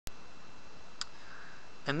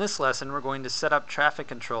In this lesson, we're going to set up traffic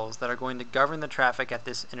controls that are going to govern the traffic at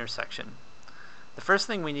this intersection. The first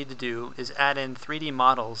thing we need to do is add in 3D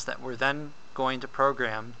models that we're then going to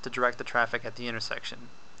program to direct the traffic at the intersection.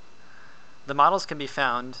 The models can be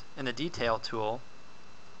found in the Detail tool,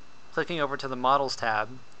 clicking over to the Models tab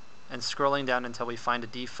and scrolling down until we find a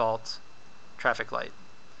default traffic light.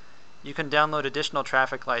 You can download additional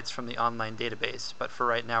traffic lights from the online database, but for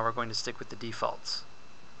right now we're going to stick with the defaults.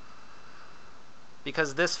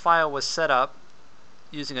 Because this file was set up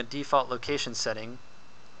using a default location setting,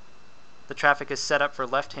 the traffic is set up for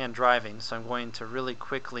left-hand driving, so I'm going to really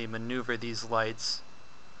quickly maneuver these lights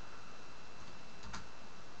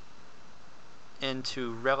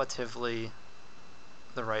into relatively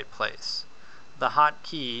the right place. The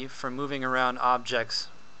hotkey for moving around objects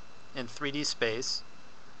in 3D space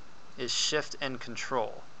is Shift and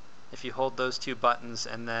Control. If you hold those two buttons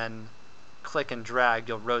and then click and drag,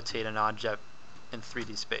 you'll rotate an object in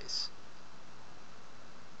 3D space.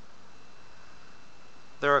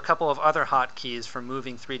 There are a couple of other hotkeys for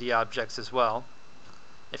moving 3D objects as well.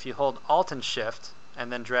 If you hold Alt and Shift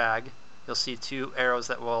and then drag, you'll see two arrows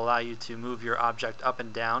that will allow you to move your object up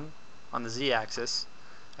and down on the Z-axis,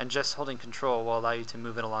 and just holding Control will allow you to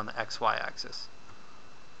move it along the XY axis.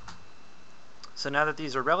 So now that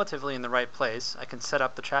these are relatively in the right place, I can set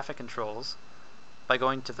up the traffic controls by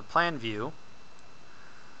going to the Plan view,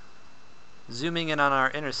 zooming in on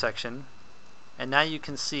our intersection, and now you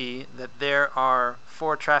can see that there are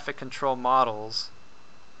 4 traffic control models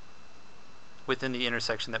within the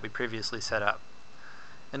intersection that we previously set up.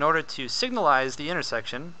 In order to signalize the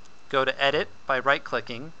intersection, go to Edit by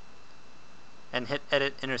right-clicking and hit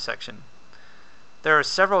Edit Intersection. There are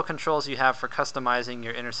several controls you have for customizing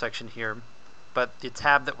your intersection here, but the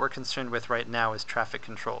tab that we're concerned with right now is Traffic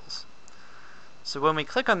Controls. So when we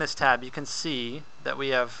click on this tab, you can see that we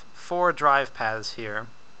have 4 drive paths here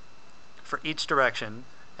for each direction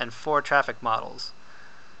and 4 traffic models.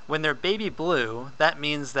 When they're baby blue, that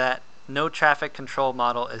means that no traffic control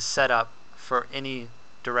model is set up for any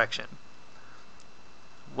direction.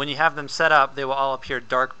 When you have them set up, they will all appear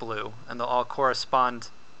dark blue and they'll all correspond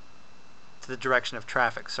to the direction of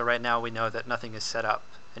traffic. So right now we know that nothing is set up,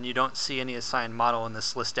 and you don't see any assigned model in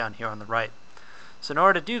this list down here on the right. So in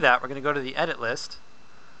order to do that, we're going to go to the Edit list,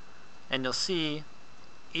 and you'll see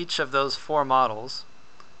each of those 4 models,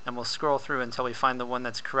 and we'll scroll through until we find the one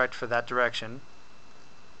that's correct for that direction.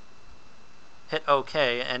 Hit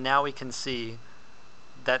OK, and now we can see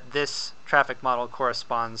that this traffic model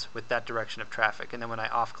corresponds with that direction of traffic, and then when I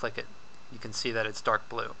off-click it, you can see that it's dark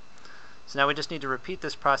blue. So now we just need to repeat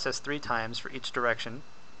this process 3 times for each direction.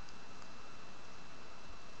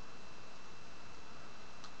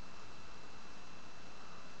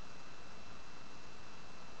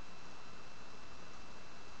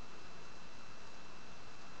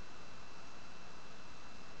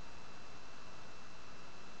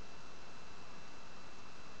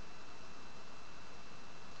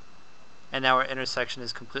 And now our intersection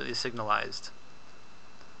is completely signalized.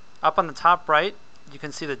 Up on the top right, you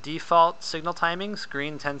can see the default signal timings: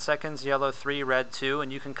 green 10 seconds, yellow 3, red 2,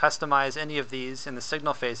 and you can customize any of these in the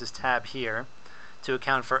Signal Phases tab here to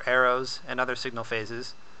account for arrows and other signal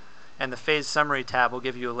phases. And the Phase Summary tab will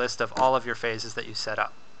give you a list of all of your phases that you set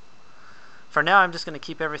up. For now, I'm just going to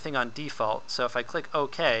keep everything on default, so if I click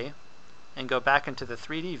OK and go back into the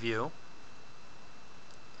 3D view,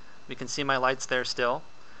 we can see my lights there still.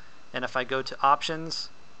 And if I go to Options,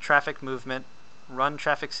 Traffic Movement, Run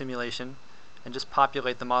Traffic Simulation, and just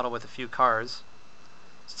populate the model with a few cars,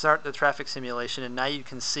 start the traffic simulation, and now you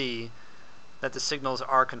can see that the signals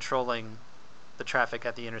are controlling the traffic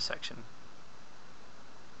at the intersection.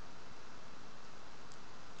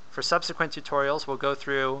 For subsequent tutorials, we'll go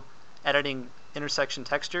through editing intersection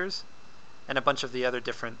textures and a bunch of the other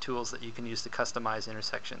different tools that you can use to customize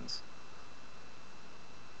intersections.